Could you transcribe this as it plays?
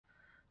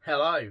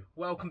Hello,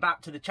 welcome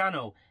back to the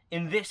channel.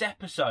 In this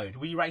episode,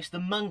 we race the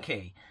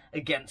monkey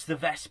against the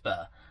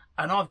Vespa,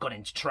 and I've got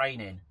into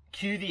training.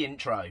 Cue the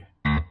intro.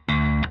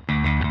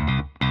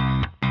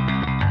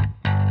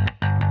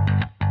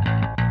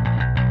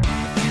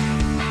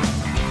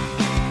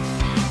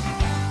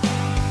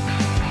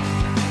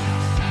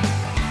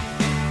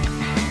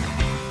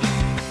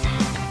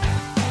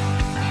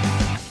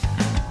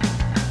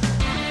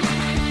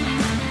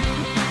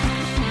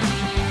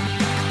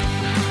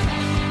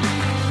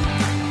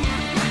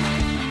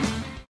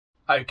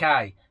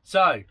 Okay,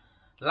 so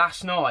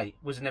last night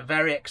was a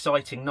very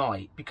exciting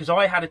night because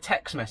I had a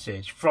text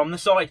message from the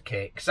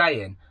sidekick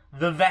saying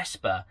the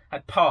Vespa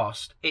had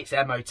passed its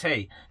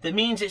MOT. That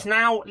means it's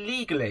now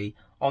legally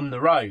on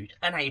the road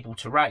and able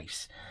to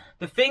race.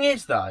 The thing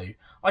is though,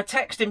 I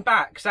texted him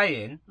back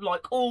saying,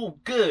 like all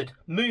good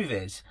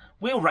movies,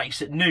 we'll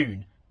race at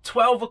noon,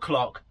 12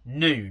 o'clock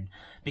noon,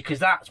 because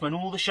that's when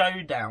all the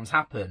showdowns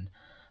happen.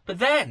 But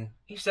then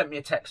he sent me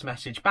a text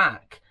message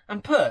back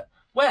and put,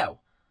 well,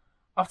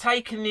 I've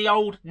taken the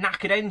old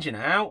knackered engine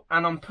out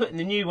and I'm putting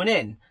the new one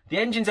in. The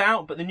engine's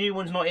out, but the new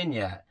one's not in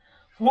yet.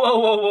 Whoa,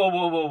 whoa, whoa,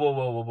 whoa, whoa, whoa,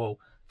 whoa, whoa, whoa.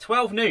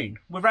 12 noon.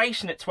 We're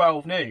racing at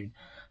 12 noon.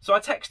 So I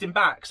texted him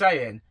back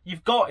saying,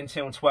 you've got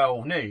until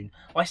 12 noon.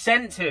 I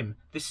sent him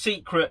the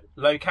secret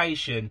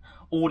location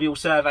audio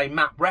survey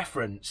map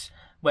reference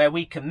where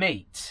we can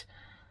meet.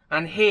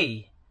 And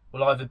he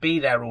will either be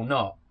there or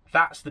not.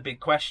 That's the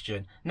big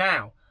question.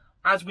 Now,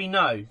 as we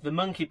know, the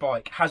monkey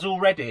bike has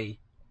already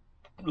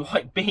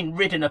being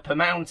ridden up a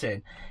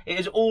mountain. It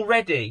has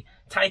already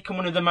taken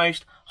one of the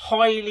most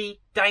highly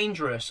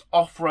dangerous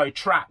off-road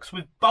tracks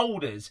with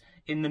boulders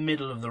in the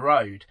middle of the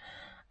road.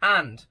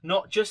 And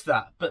not just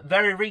that, but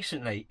very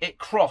recently it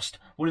crossed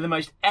one of the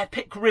most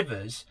epic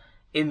rivers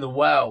in the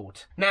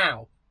world.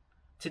 Now,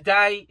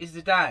 today is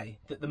the day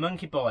that the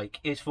monkey bike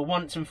is for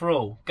once and for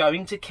all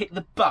going to kick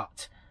the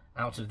butt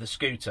out of the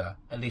scooter.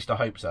 At least I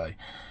hope so.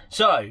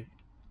 So,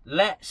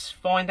 let's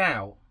find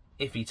out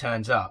if he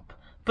turns up.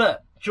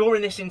 But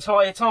during this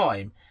entire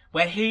time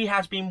where he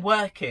has been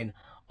working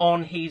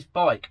on his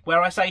bike,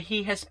 where I say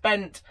he has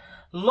spent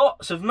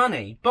lots of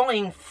money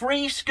buying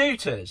free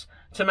scooters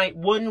to make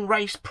one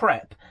race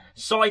prep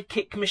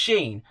sidekick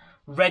machine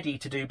ready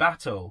to do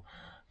battle.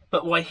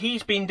 But while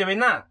he's been doing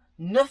that,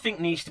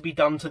 nothing needs to be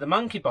done to the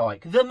monkey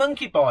bike. The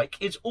monkey bike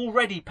is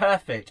already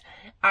perfect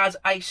as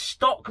a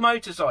stock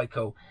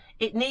motorcycle.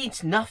 It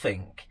needs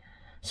nothing.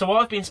 So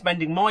I've been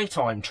spending my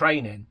time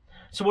training.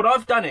 So what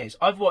I've done is,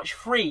 I've watched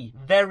 3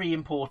 very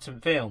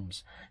important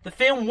films. The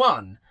film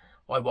 1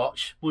 I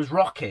watched was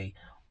Rocky.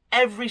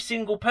 Every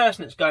single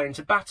person that's going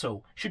to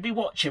battle should be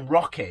watching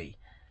Rocky.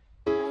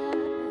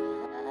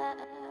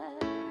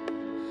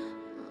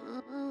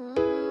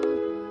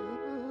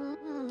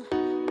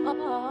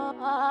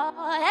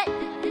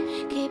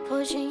 Keep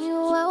pushing you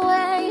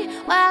away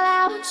while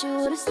I want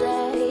you to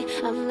stay.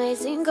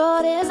 Amazing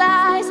gold his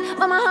eyes,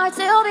 but my heart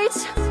still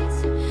beats.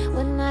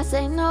 When I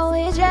say no,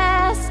 it's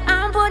yes.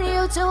 I'm putting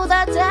you to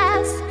the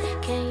test.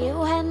 Can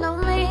you handle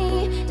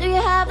me? Do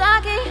you have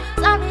the key?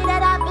 Sorry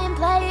that I've been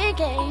playing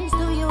games.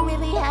 Do you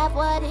really have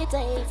what it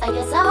takes? I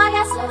guess so, I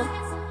guess so.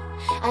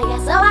 I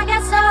guess so, I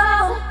guess so.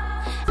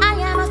 I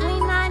am a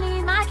queen, I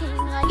need my king.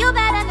 Are you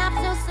bad enough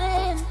to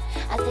sin?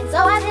 I think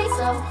so, I think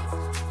so.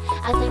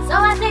 I think so,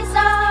 I think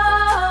so.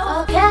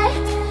 Okay,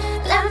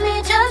 let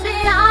me just be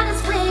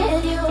honest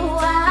with you.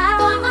 I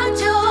want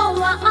you,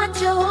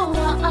 want you,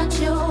 want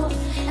you.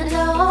 And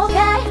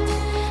okay,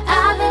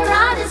 I've been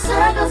running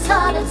circles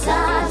all the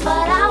time,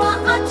 but I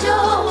want you,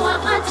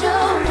 want you,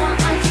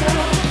 want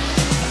you.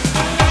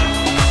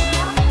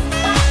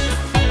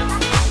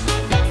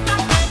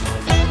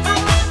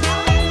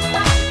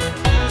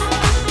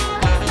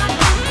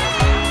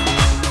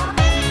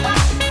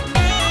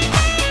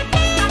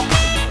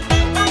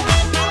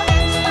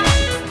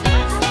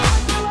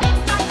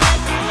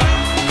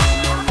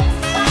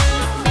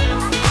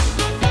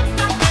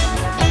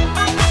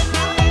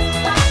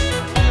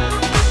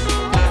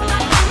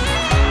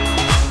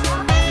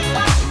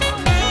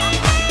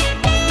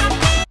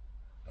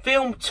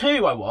 Film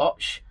 2 I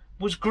watched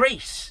was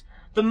Grease.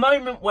 The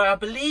moment where I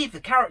believe the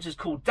character's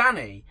called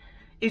Danny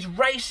is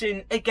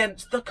racing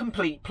against the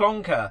complete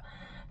plonker.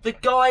 The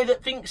guy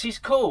that thinks he's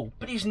cool,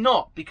 but he's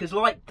not, because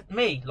like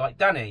me, like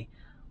Danny,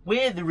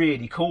 we're the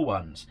really cool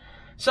ones.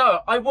 So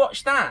I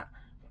watched that,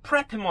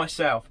 prepping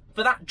myself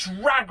for that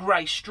drag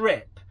race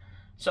strip.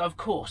 So of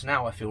course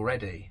now I feel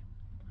ready.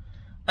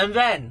 And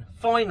then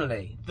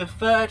finally, the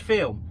 3rd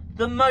film,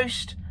 the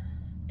most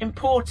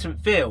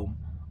important film,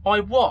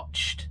 I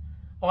watched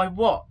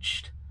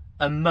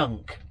a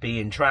monk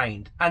being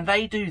trained, and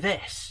they do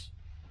this.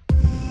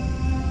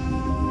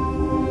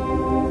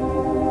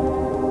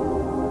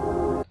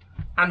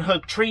 And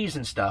hug trees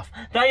and stuff.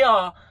 They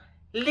are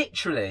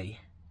literally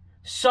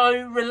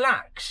so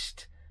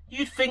relaxed,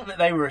 you'd think that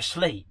they were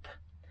asleep.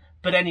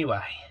 But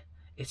anyway,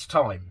 it's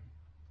time.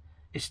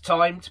 It's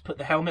time to put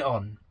the helmet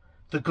on,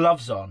 the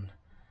gloves on,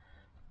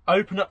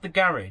 open up the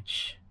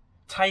garage,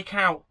 take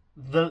out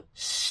the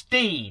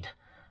steed,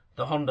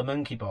 the Honda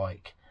monkey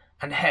bike,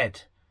 and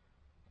head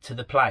to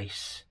the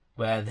place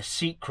where the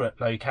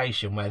secret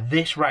location where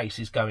this race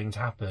is going to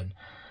happen.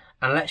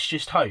 And let's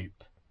just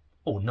hope,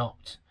 or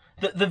not,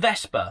 that the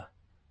Vespa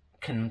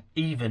can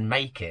even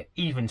make it,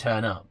 even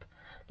turn up.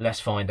 Let's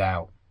find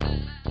out.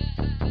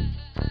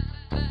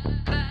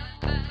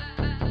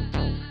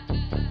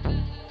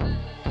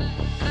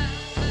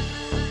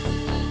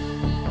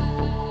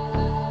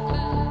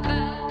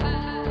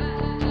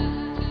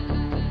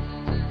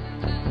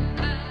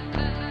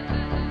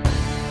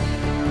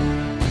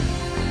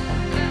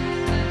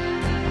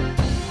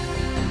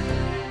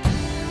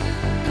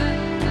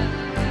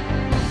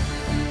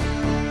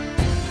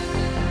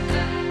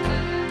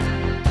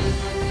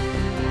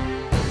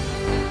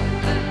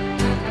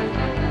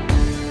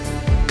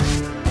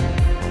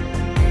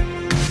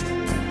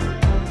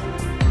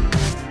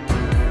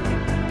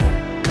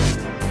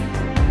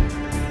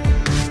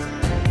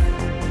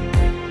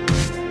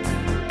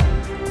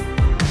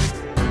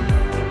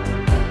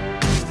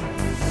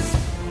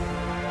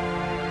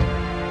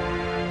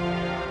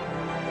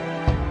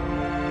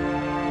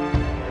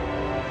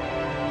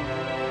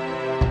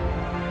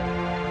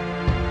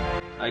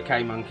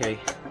 Okay, monkey.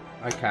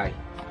 Okay.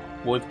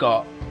 We've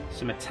got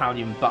some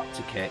Italian butt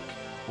to kick.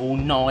 All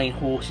 9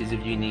 horses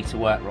of you need to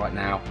work right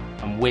now,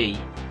 and we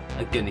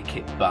are gonna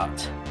kick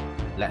butt.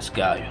 Let's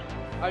go.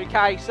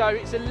 Okay, so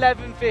it's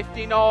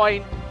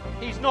 11:59.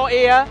 He's not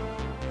here.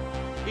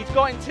 He's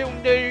got until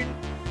noon.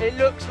 It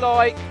looks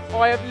like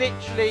I have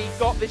literally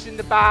got this in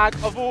the bag.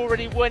 I've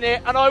already won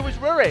it, and I was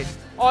worried.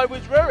 I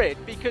was worried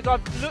because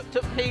I've looked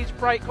at P's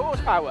brake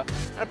horsepower,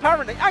 and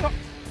apparently, hang on.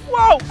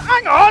 Whoa,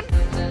 hang on!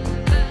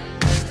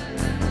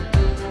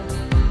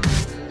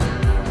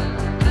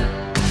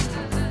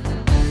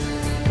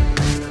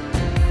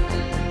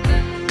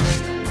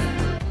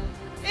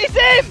 It's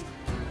him!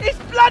 It's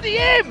bloody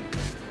him!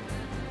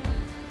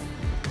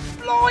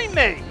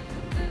 Blimey!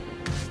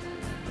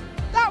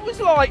 That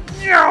was like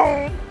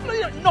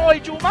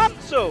Nigel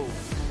Mansell.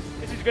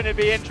 This is going to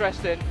be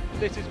interesting.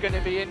 This is going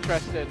to be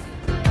interesting.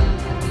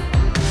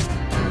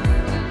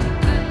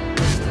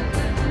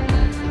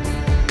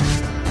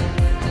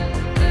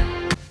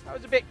 That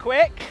was a bit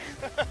quick.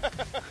 A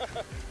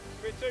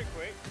bit too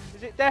quick.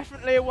 Is it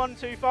definitely a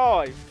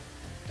 125?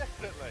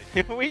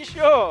 Definitely. Are we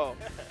sure?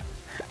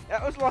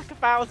 That was like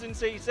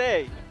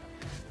 1000cc.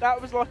 That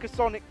was like a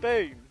sonic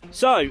boom.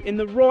 So, in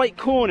the right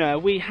corner,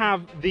 we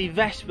have the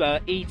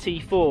Vespa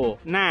ET4.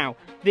 Now,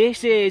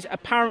 this is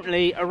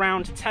apparently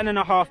around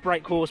 10.5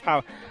 brake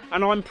horsepower,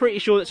 and I'm pretty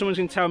sure that someone's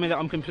going to tell me that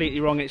I'm completely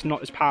wrong. It's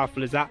not as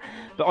powerful as that,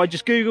 but I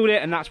just googled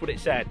it and that's what it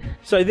said.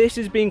 So this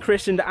has been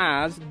christened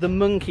as the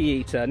Monkey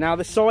Eater. Now,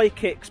 the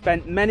sidekick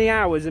spent many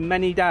hours and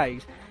many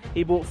days.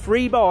 He bought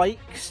 3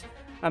 bikes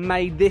and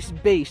made this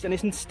beast, and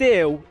it's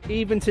still,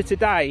 even to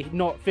today,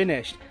 not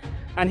finished.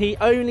 And he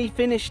only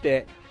finished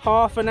it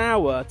half an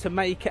hour to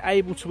make it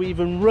able to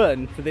even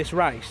run for this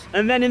race.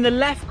 And then in the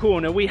left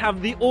corner we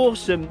have the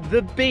awesome,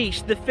 the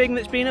beast, the thing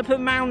that's been up a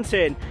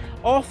mountain,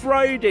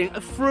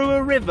 off-roading through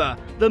a river,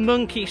 the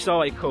Monkey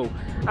Cycle.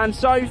 And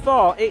so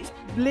far it's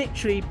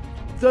literally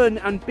done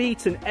and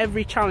beaten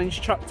every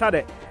challenge chucked at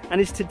it, and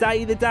is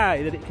today the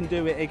day that it can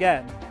do it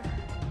again.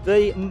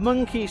 The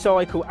Monkey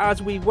Cycle,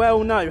 as we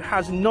well know,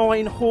 has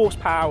 9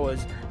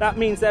 horsepowers. That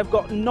means they've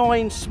got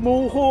 9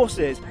 small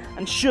horses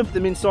and shoved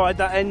them inside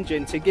that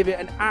engine to give it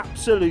an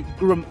absolute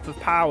grumph of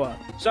power.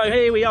 So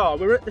here we are,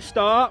 we're at the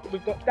start.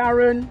 We've got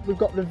Darren, we've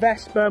got the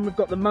Vespa, and we've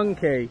got the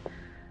Monkey.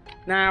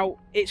 Now,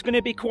 it's going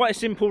to be quite a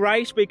simple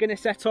race. We're going to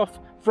set off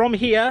from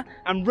here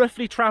and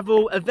roughly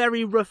travel a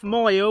very rough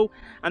mile,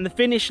 and the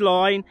finish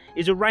line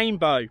is a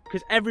rainbow,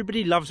 because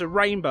everybody loves a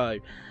rainbow.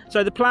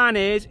 So the plan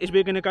is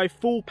we're going to go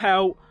full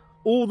pelt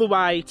all the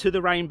way to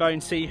the rainbow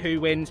and see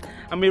who wins,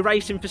 and we're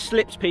racing for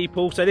slips,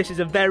 people, so this is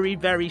a very,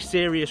 very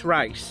serious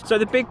race. So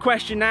the big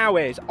question now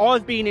is,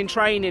 I've been in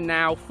training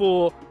now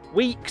for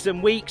weeks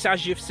and weeks,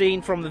 as you've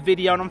seen from the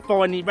video, and I'm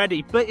finally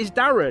ready. But is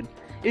Darren,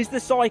 is the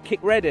sidekick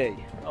ready?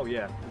 Oh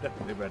yeah,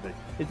 definitely ready.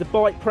 Is the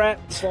bike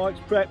prepped? Bike's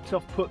prepped,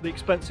 I've put the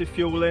expensive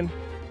fuel in.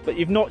 But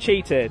you've not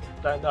cheated?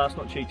 No, that's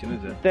not cheating,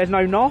 is it? There's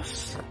no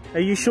NOS? Are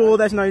you sure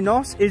there's no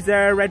NOS? Is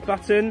there a red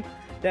button?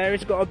 There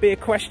has got to be a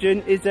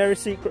question. Is there a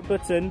secret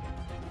button?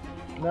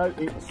 No,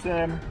 it's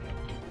I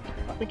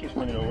think it's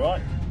running all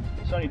right.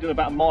 It's only done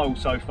about a mile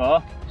so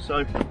far,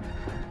 so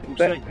we'll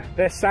see.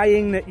 They're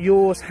saying that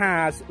yours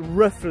has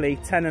roughly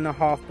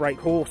 10.5 brake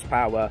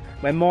horsepower,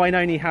 where mine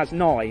only has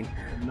 9.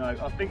 No,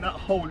 I think that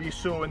hole you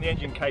saw in the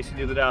engine casing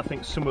the other day, I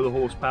think some of the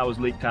horsepower's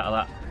leaked out of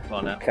that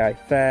by now. Okay,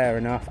 fair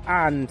enough.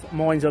 And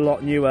mine's a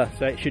lot newer,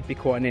 so it should be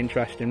quite an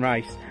interesting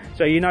race.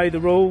 So you know the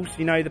rules,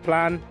 you know the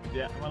plan?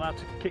 Yeah, am I allowed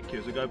to kick you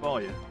as I go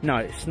by you? No,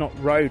 it's not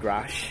road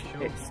rash.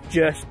 Sure. It's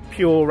just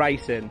pure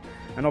racing.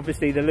 And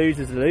obviously the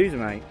loser's the loser,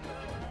 mate.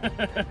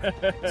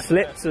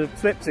 Slips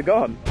are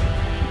gone.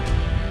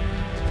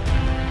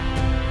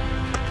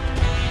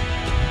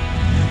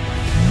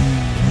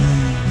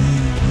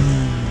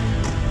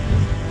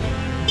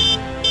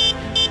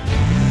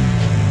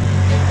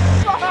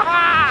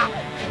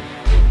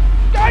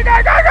 Go,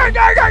 go, go, go,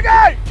 go, go,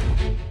 go!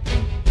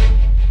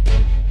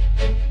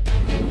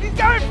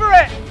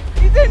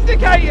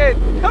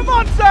 suffocating. Come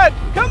on, son.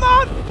 Come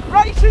on.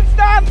 Racing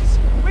stance.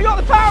 We got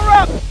the power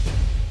up.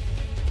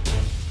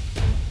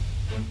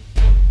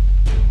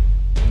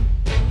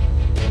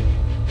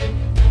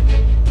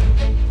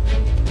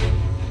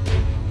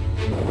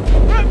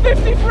 We're at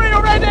 53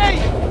 already.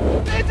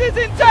 This is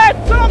intense,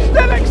 and I'm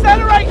still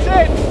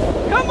accelerating.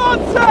 Come on,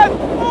 son.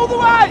 All the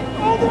way.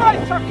 All the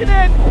way. Tuck it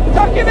in.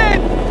 Tuck it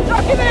in.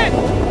 Tuck it in.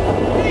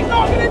 He's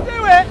not going to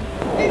do it.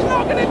 He's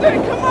not going to do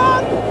it. Come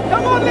on.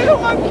 Come on, little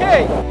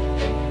monkey.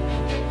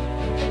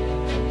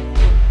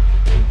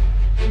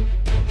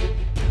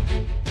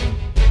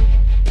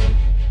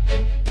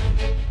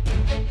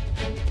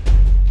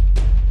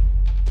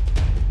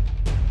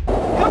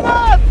 Come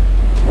on.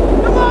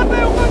 Come on,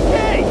 little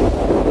monkey.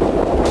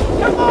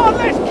 Come on,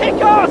 let's kick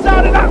arse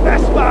out of that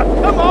Vespa.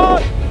 Come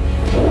on.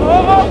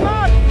 Oh,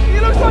 man. He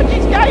looks like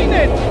he's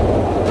gaining.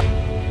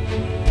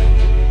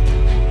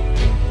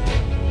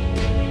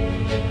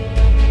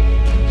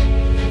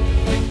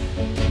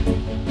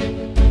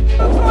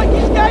 Looks like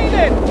he's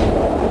gaining.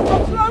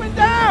 I'm slowing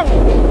down.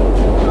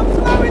 I'm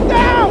slowing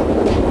down.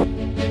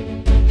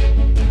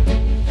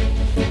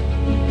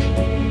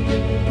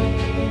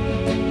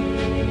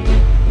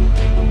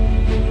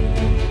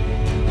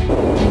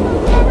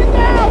 I'm slowing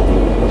down.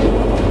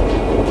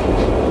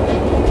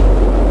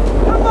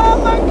 Come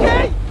on,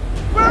 monkey.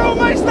 We're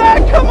almost there.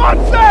 Come on,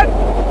 son.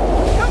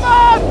 Come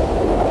on.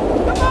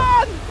 Come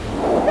on.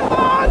 Come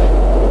on.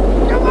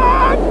 Come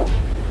on.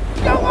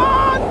 Come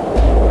on.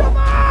 Come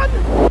on.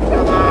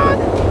 Come on.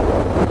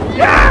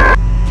 Yeah.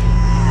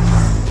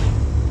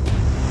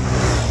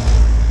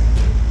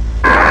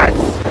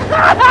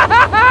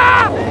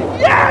 Yes.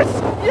 Yes.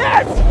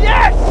 Yes.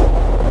 Yes.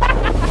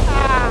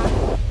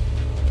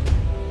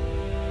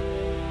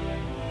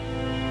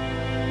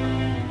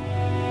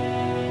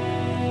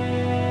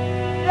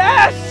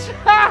 Yes!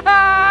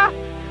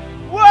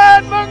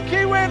 One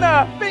monkey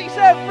winner! Beats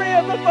every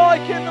other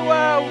bike in the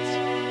world!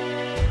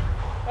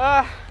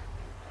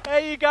 There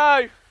you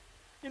go.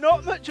 You're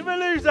not much of a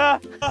loser.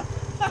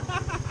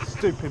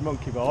 Stupid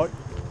monkey bike.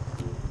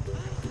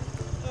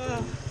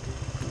 Are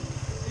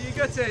you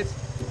gutted?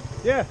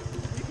 Yeah.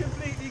 You're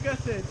completely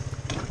gutted.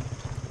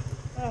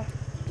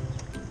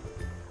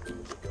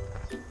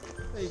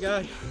 There you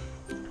go.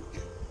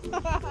 You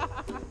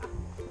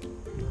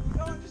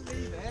can't just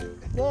leave it.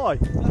 Why?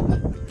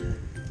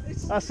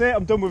 It's, That's it,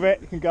 I'm done with it,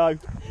 you can go.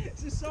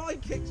 it's a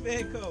sidekicks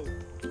vehicle.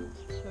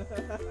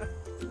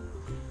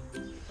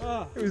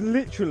 Oh. It was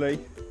literally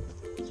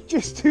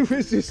there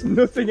was just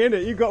nothing in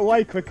it. You got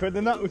away quicker and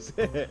then that was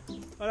it.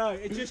 I know,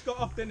 it just got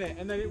off, didn't it?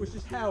 And then it was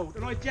just held.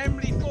 And I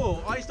generally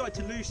thought I started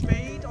to lose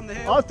speed on the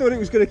hill. I thought it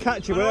was going to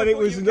catch you, but then it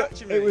was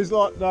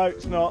like, no,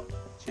 it's not.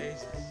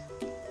 Jesus.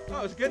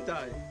 That was good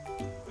though.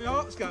 My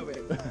heart's going.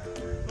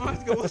 I have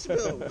to go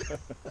hospital.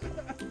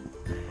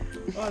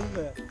 I love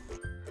it.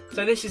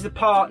 So this is the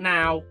part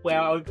now where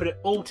I would put it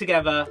all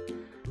together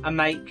and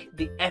make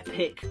the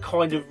epic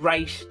kind of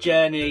race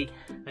journey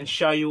and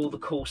show you all the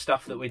cool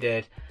stuff that we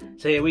did.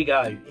 So here we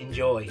go,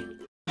 enjoy.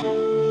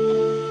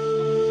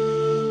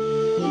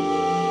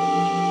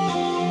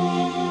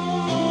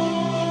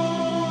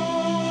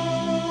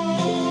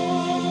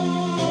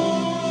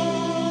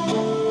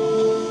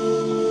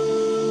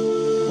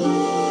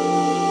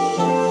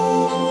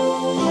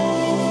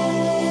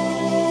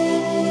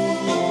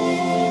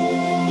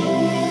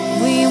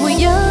 We were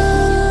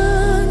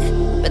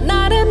young, but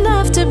not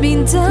enough to be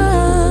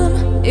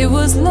dumb. It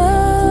was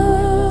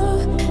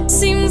love.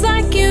 Seems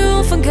like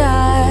you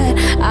forgot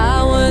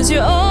I was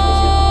your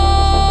only.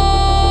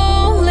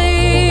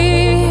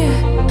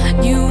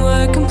 You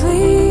were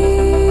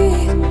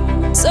complete.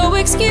 So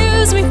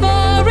excuse me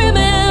for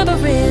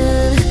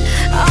remembering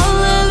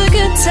all of the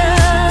good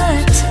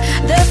times.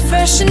 They're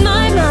fresh in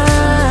my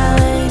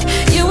mind.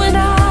 You and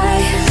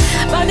I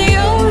by the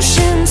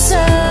ocean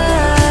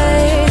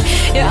side.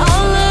 Yeah,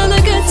 all of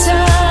the good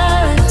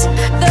times,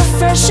 they're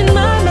fresh in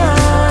my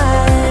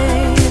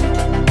mind,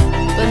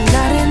 but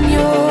not in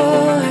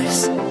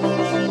yours.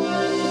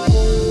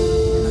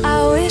 I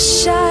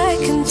wish I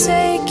could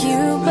take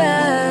you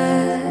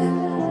back,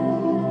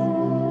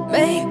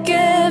 make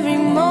every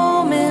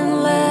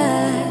moment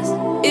last.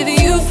 If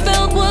you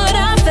felt what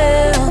I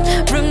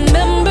felt,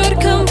 remembered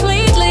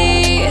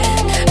completely,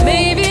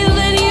 maybe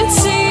then you'd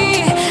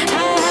see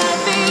how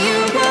happy you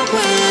were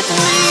with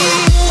me.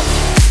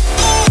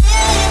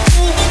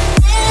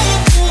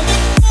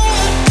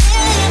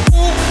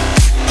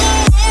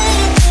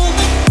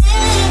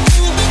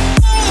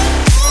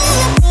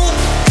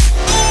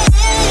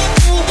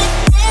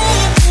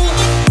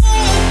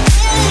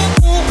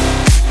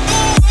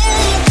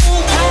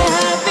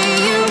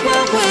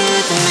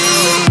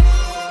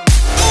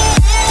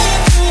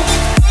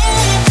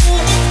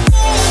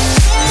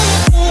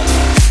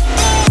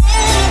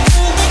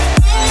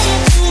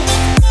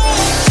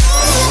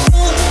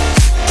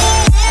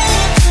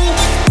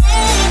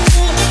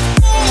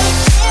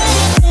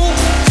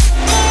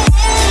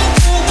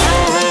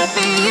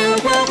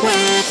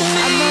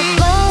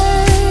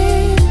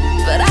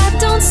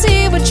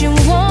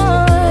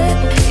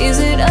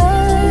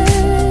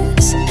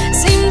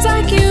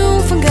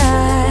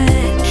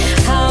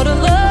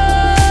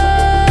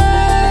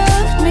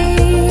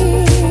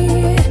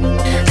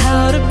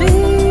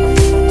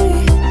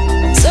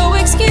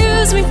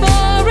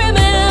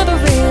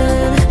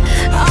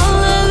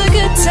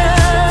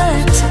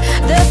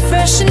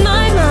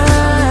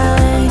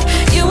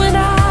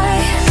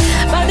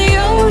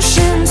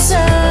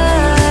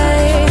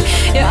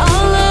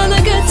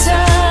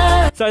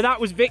 that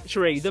was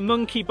victory. The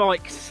monkey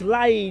bike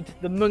slayed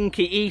the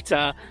monkey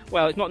eater.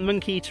 Well, it's not the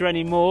monkey eater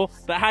anymore,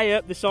 but hey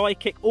up, the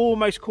sidekick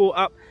almost caught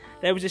up.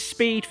 There was a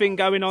speed thing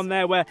going on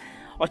there where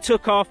I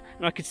took off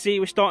and I could see it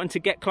was starting to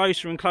get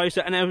closer and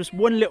closer, and there was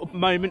one little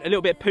moment, a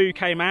little bit of poo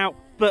came out,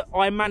 but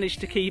I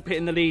managed to keep it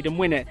in the lead and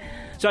win it.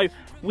 So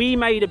we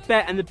made a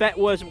bet, and the bet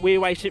was we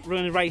were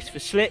going to race for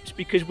slips,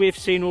 because we've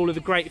seen all of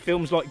the great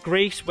films like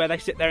Grease where they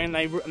sit there and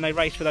they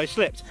race for those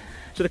slips.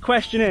 So the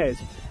question is,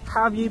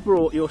 have you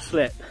brought your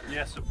slip?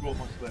 Yes, I've brought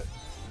my slips.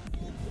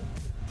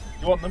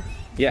 You want them?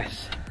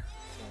 Yes.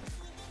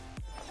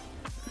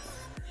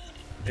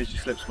 Here's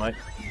your slips, mate.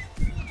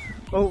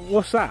 Oh,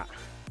 what's that?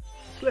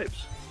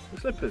 Slips.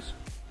 The slippers.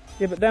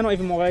 Yeah, but they're not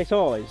even my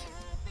size.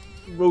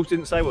 The rules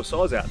didn't say what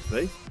size it had to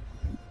be.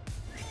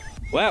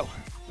 Well,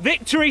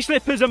 victory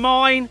slippers are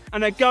mine,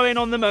 and they're going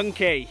on the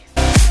monkey.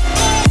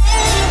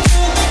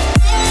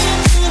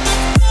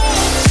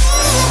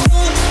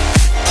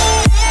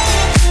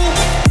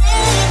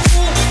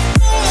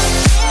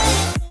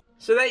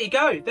 So there you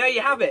go, there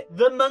you have it.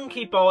 The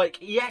monkey bike,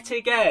 yet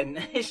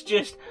again. It's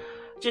just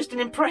an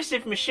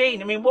impressive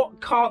machine. I mean,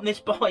 what can't this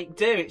bike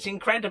do? It's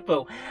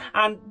incredible.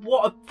 And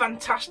what a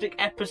fantastic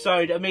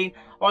episode. I mean,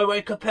 I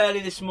woke up early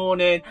this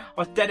morning.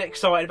 I was dead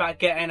excited about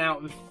getting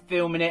out and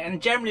filming it.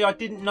 And generally, I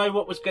didn't know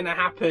what was going to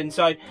happen.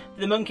 So for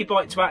the monkey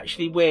bike to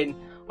actually win,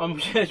 I'm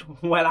just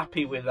well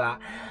happy with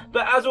that.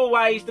 But as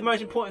always, the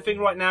most important thing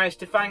right now is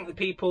to thank the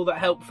people that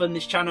help fund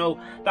this channel.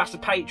 That's the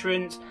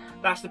patrons.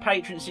 That's the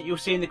patrons that you'll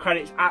see in the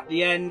credits at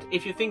the end.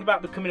 If you think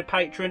about becoming a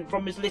patron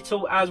from as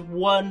little as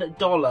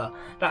 $1,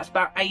 that's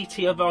about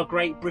 80 of our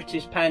great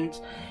British pence.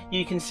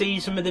 You can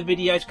see some of the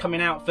videos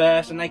coming out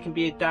first, and they can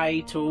be a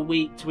day to a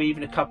week to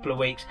even a couple of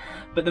weeks.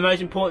 But the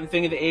most important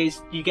thing of it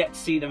is you get to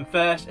see them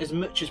first as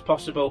much as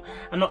possible,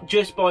 and not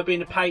just by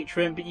being a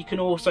patron, but you can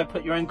also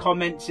put your own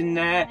comments in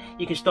there.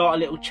 You can start a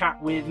little chat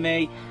with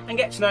me and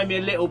get to know me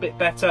a little bit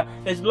better.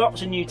 There's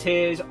lots of new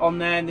tiers on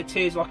there, and the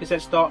tiers, like I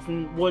said, start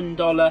from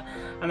 $1,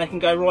 and they can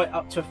go right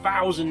up to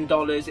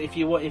 $1,000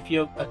 if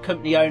you're a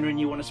company owner and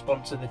you want to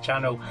sponsor the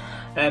channel.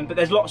 But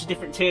there's lots of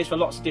different tiers for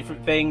lots of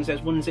different things.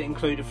 There's ones that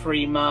include a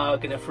free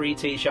mug and a free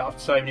t-shirt after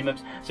so many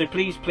months. So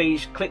please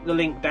click the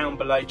link down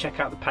below,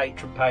 check out the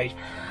Patreon page.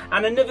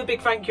 And another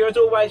big thank you as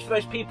always for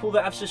those people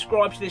that have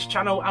subscribed to this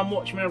channel and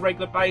watch me on a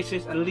regular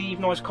basis and leave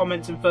nice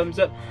comments and thumbs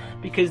up,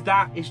 because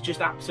that is just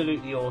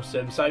absolutely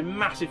awesome. So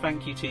massive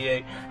thank you to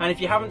you. And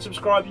if you haven't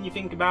subscribed and you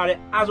think about it,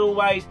 as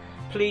always,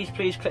 please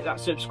click that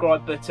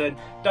subscribe button.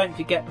 Don't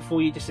forget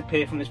before you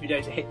disappear from this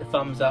video to hit the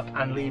thumbs up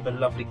and leave a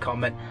lovely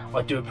comment.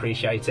 I do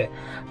appreciate it.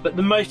 But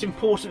the most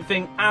important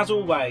thing, as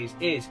always,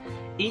 is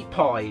eat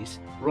pies,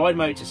 ride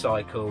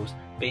motorcycles,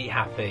 be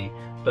happy.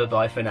 Bye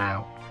bye for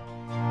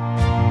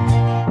now.